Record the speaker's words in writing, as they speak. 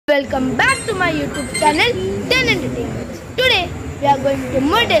welcome back to my YouTube channel Denentertainments. Today we are going to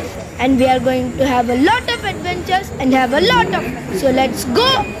Murdeshwar and we are going to have a lot of adventures and have a lot of fun. So let's go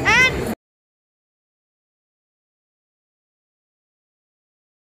and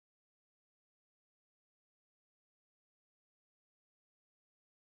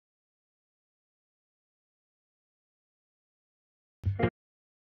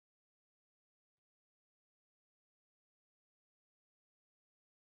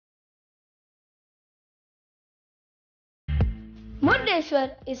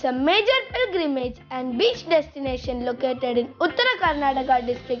Murdeshwar is a major pilgrimage and beach destination located in Uttara Karnataka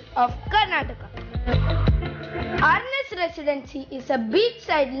district of Karnataka. RNS Residency is a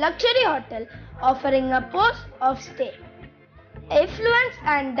beachside luxury hotel offering a post of stay, affluence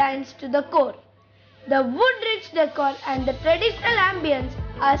and dines to the core. The wood-rich decor and the traditional ambience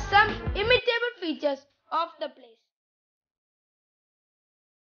are some imitable features of the place.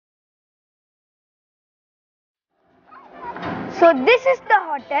 So this is the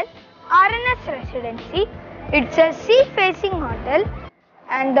hotel, RNS Residency. It's a sea-facing hotel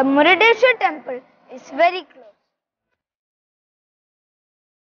and the Murudeshwar temple is very close.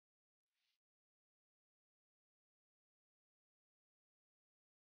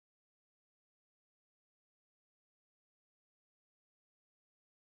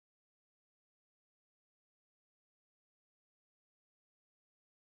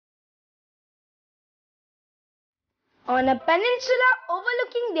 On a peninsula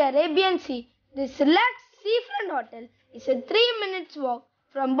overlooking the Arabian Sea, this relaxed seafront hotel is a 3 minutes walk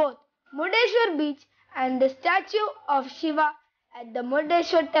from both Murudeshwar Beach and the statue of Shiva at the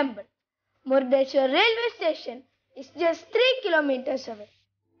Murdeshwar temple. Murdeshwar railway station is just 3 kilometers away.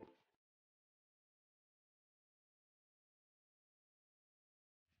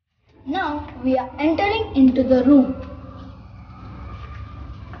 Now we are entering into the room.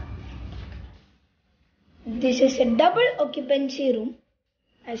 This is a double occupancy room,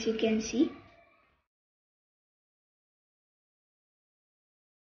 as you can see.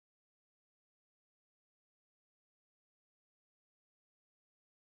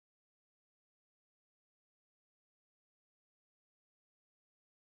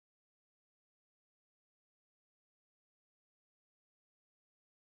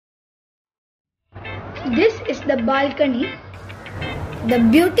 This is the balcony. The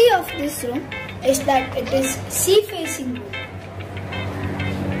beauty of this room is that it is sea-facing room.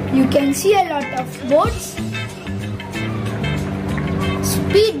 You can see a lot of boats,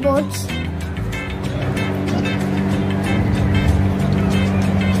 speedboats,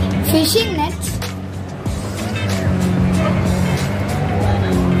 fishing nets,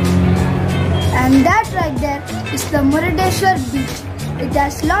 and that right there is the Murudeshwar Beach. It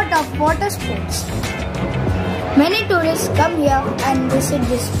has lot of water sports. Many tourists come here and visit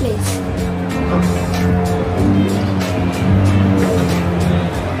this place.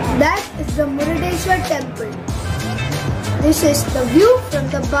 That is the Murudeshwar temple. This is the view from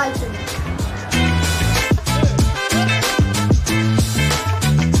the balcony.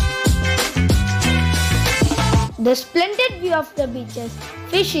 The splendid view of the beaches,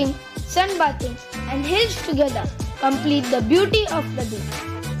 fishing, sunbathing and hills together complete the beauty of the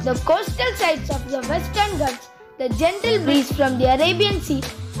beach. The coastal sides of the Western Ghats, the gentle breeze from the Arabian Sea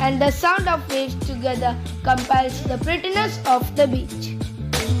and the sound of waves together compiles the prettiness of the beach.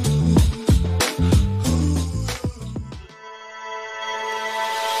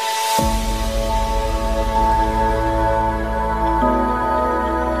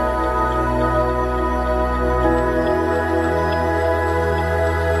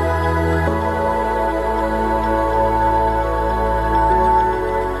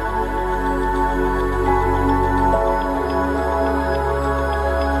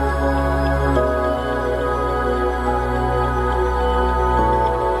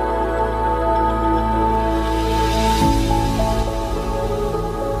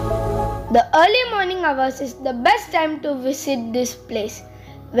 The early morning hours is the best time to visit this place,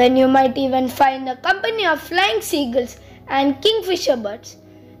 when you might even find a company of flying seagulls and kingfisher birds.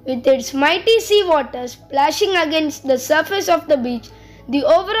 With its mighty sea waters splashing against the surface of the beach, the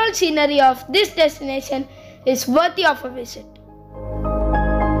overall scenery of this destination is worthy of a visit.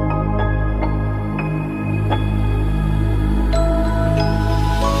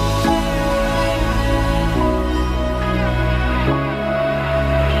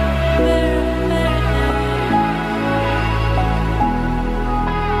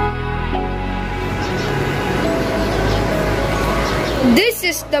 This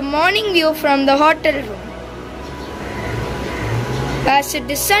is the morning view from the hotel room. As it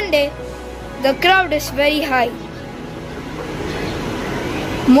is Sunday, the crowd is very high.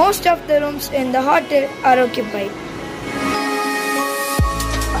 Most of the rooms in the hotel are occupied.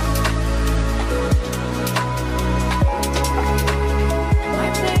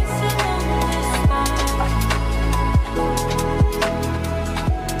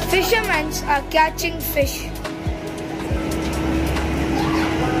 Fishermen are catching fish.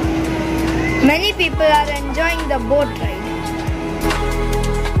 Many people are enjoying the boat ride.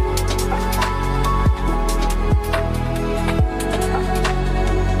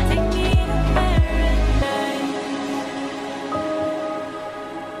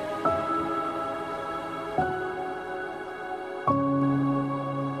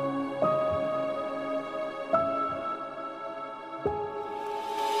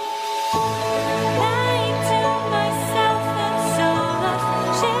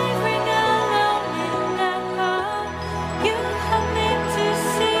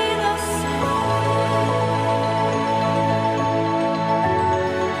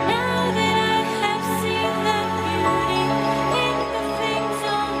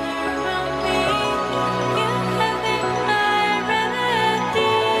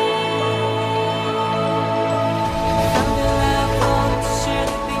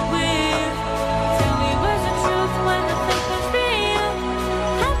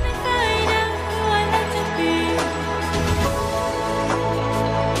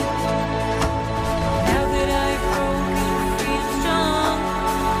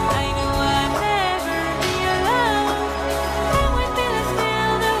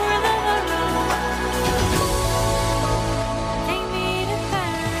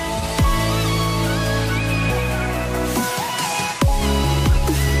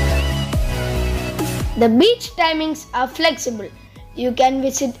 The beach timings are flexible. You can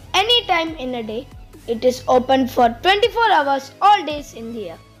visit any time in a day. It is open for 24 hours all days in the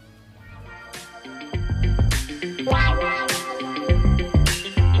year.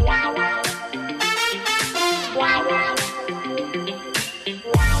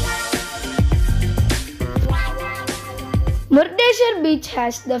 Murdeshwar Beach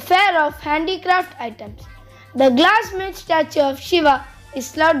has the fair of handicraft items. The glass-made statue of Shiva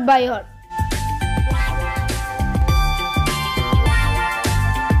is loved by all.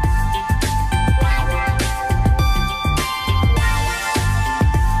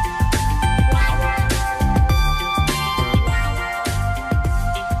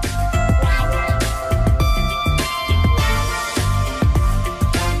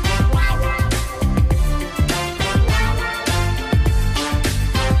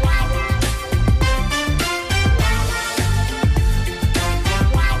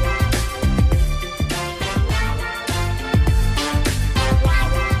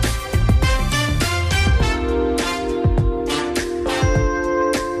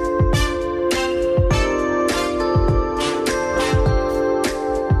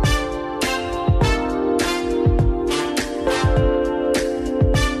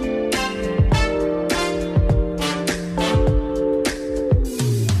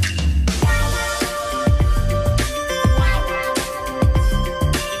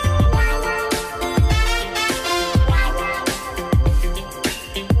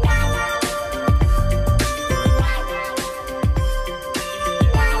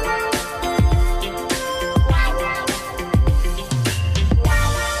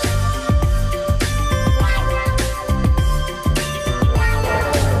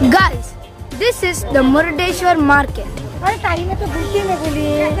 Guys, this is the Murudeshwar market.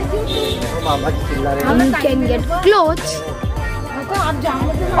 You can get clothes,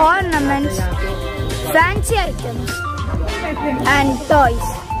 ornaments, fancy items and toys.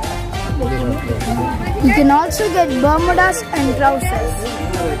 You can also get Bermudas and trousers.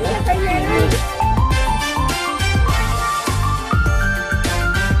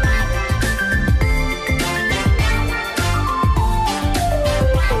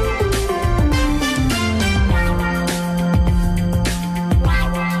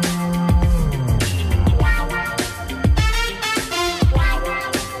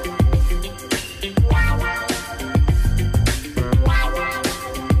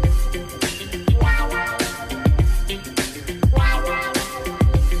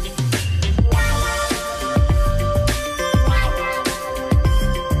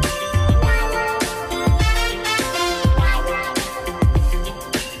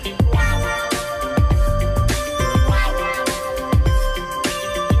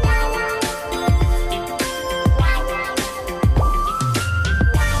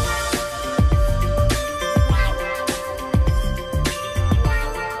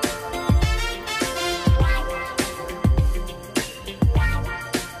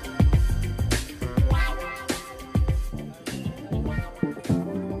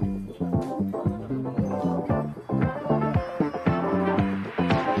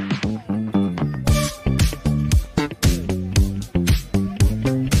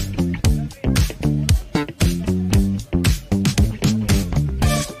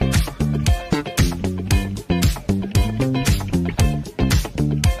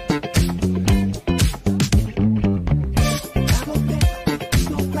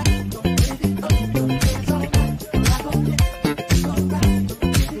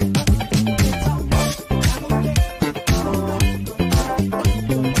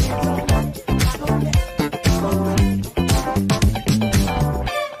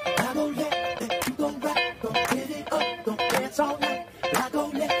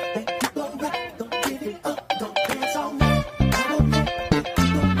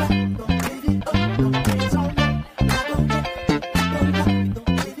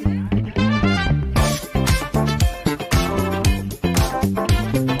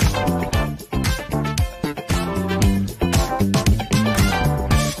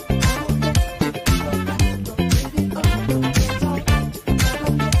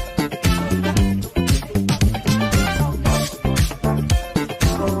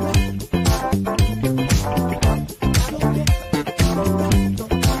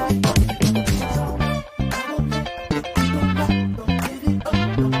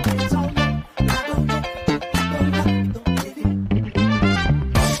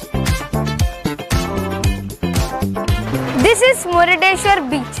 This is Murudeshwar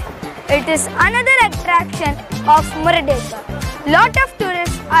Beach. It is another attraction of Murudeshwar. Lot of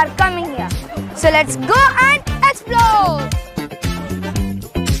tourists are coming here. So let's go and explore.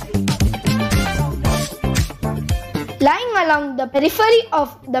 Lying along the periphery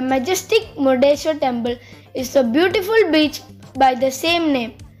of the majestic Murdeshwar temple is a beautiful beach by the same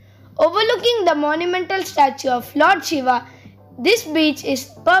name. Overlooking the monumental statue of Lord Shiva, this beach is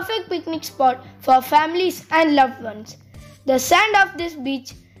perfect picnic spot for families and loved ones. The sand of this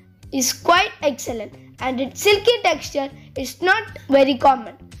beach is quite excellent and its silky texture is not very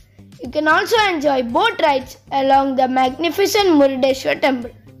common. You can also enjoy boat rides along the magnificent Murudeshwar temple.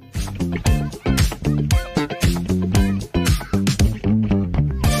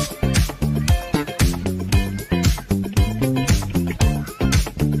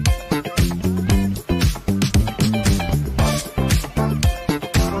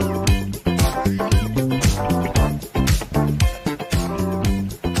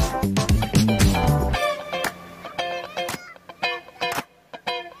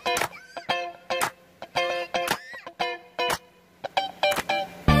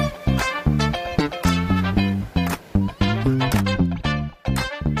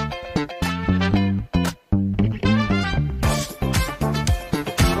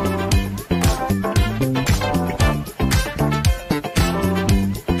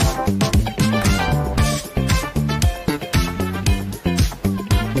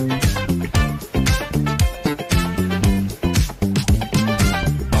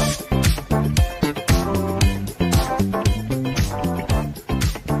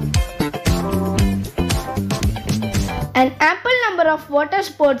 An ample number of water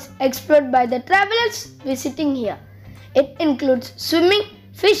sports explored by the travelers visiting here. It includes swimming,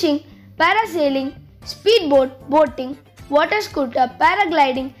 fishing, parasailing, speedboat, boating, water scooter,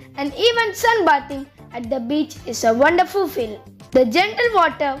 paragliding, and even sunbathing at the beach is a wonderful feeling. The gentle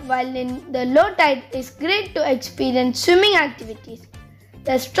water while in the low tide is great to experience swimming activities.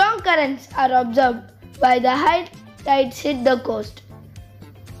 The strong currents are observed while the high tides hit the coast.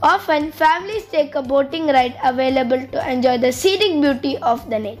 Often, families take a boating ride available to enjoy the scenic beauty of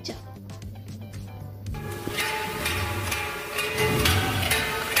the nature.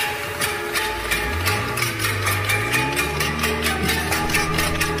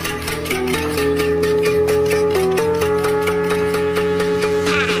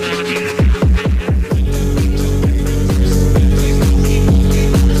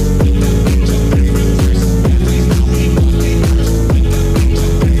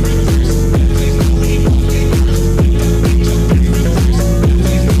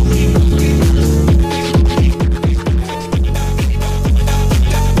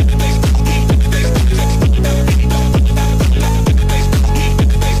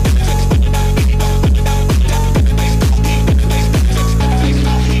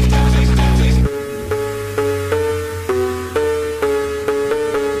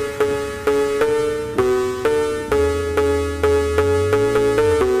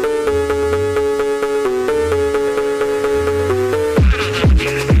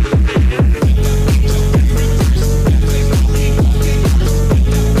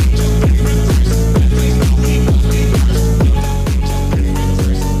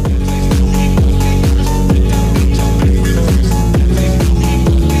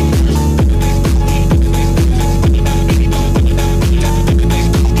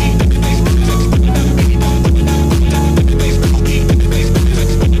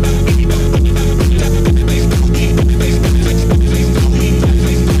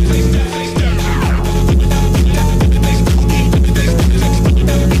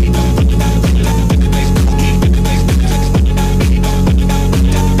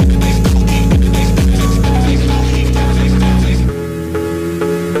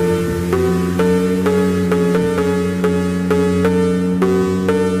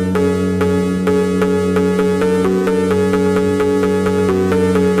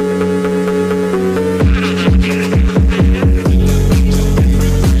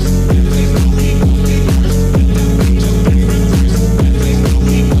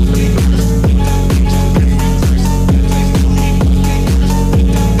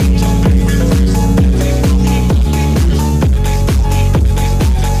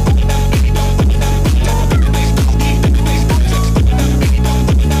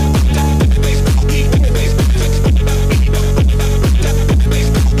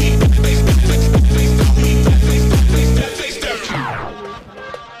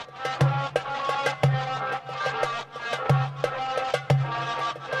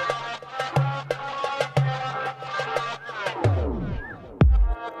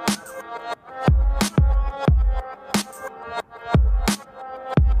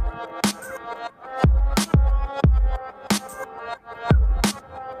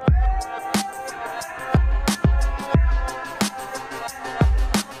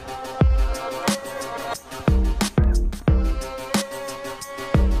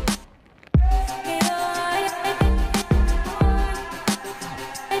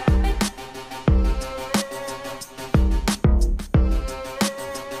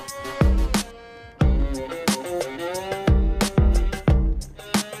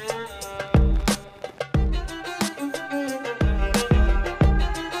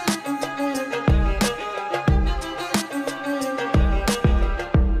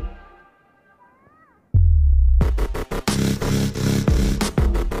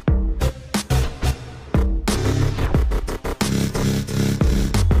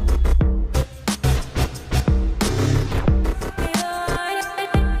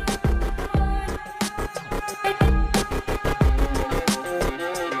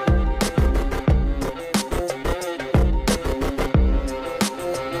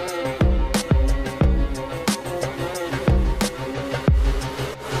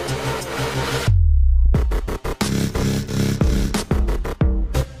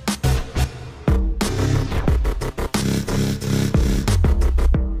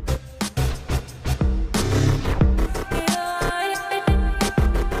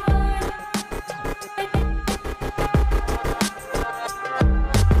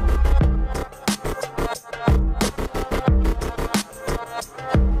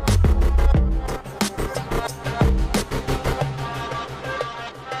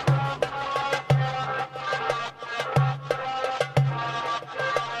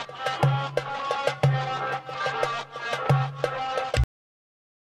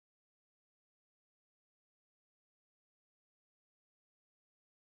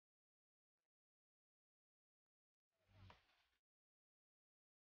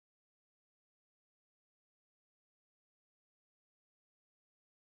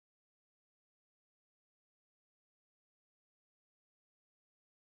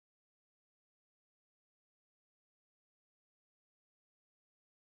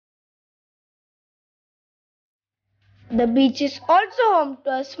 The beach is also home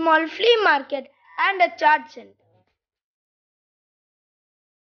to a small flea market and a chart center.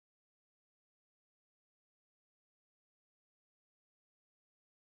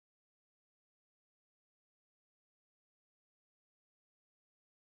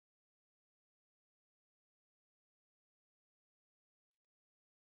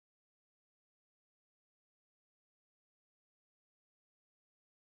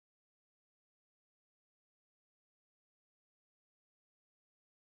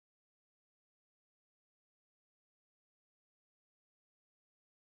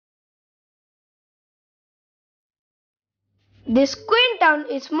 This quaint town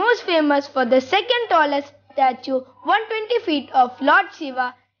is most famous for the second tallest statue, 120 feet, of Lord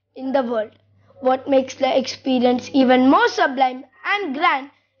Shiva in the world. What makes the experience even more sublime and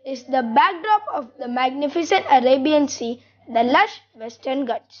grand is the backdrop of the magnificent Arabian Sea, the lush Western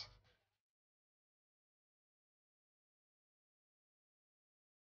Ghats.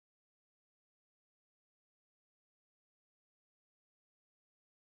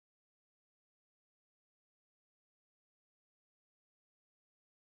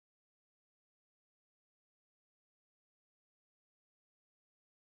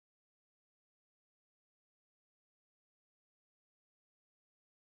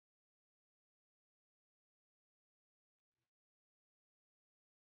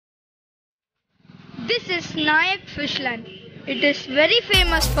 This is Nayak Fishland. It is very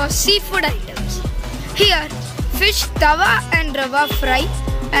famous for seafood items. Here, fish tawa and rava fry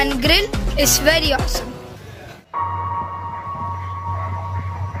and grill is very awesome.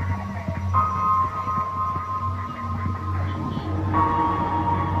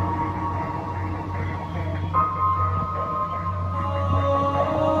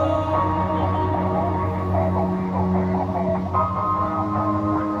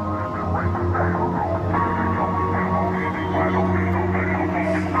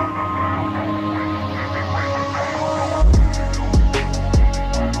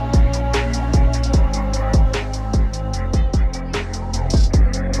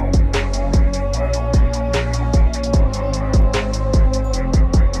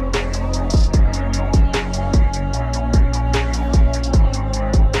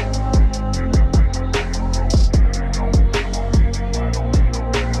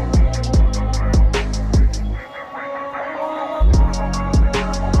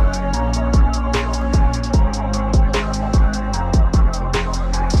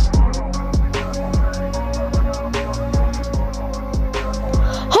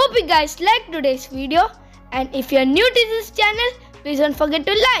 Hope you guys liked today's video, and if you are new to this channel, please don't forget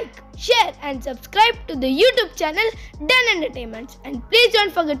to like, share and subscribe to the YouTube channel Denentertainments, and please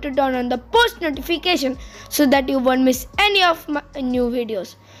don't forget to turn on the post notification so that you won't miss any of my new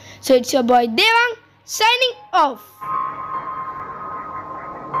videos. So it's your boy Devang signing off.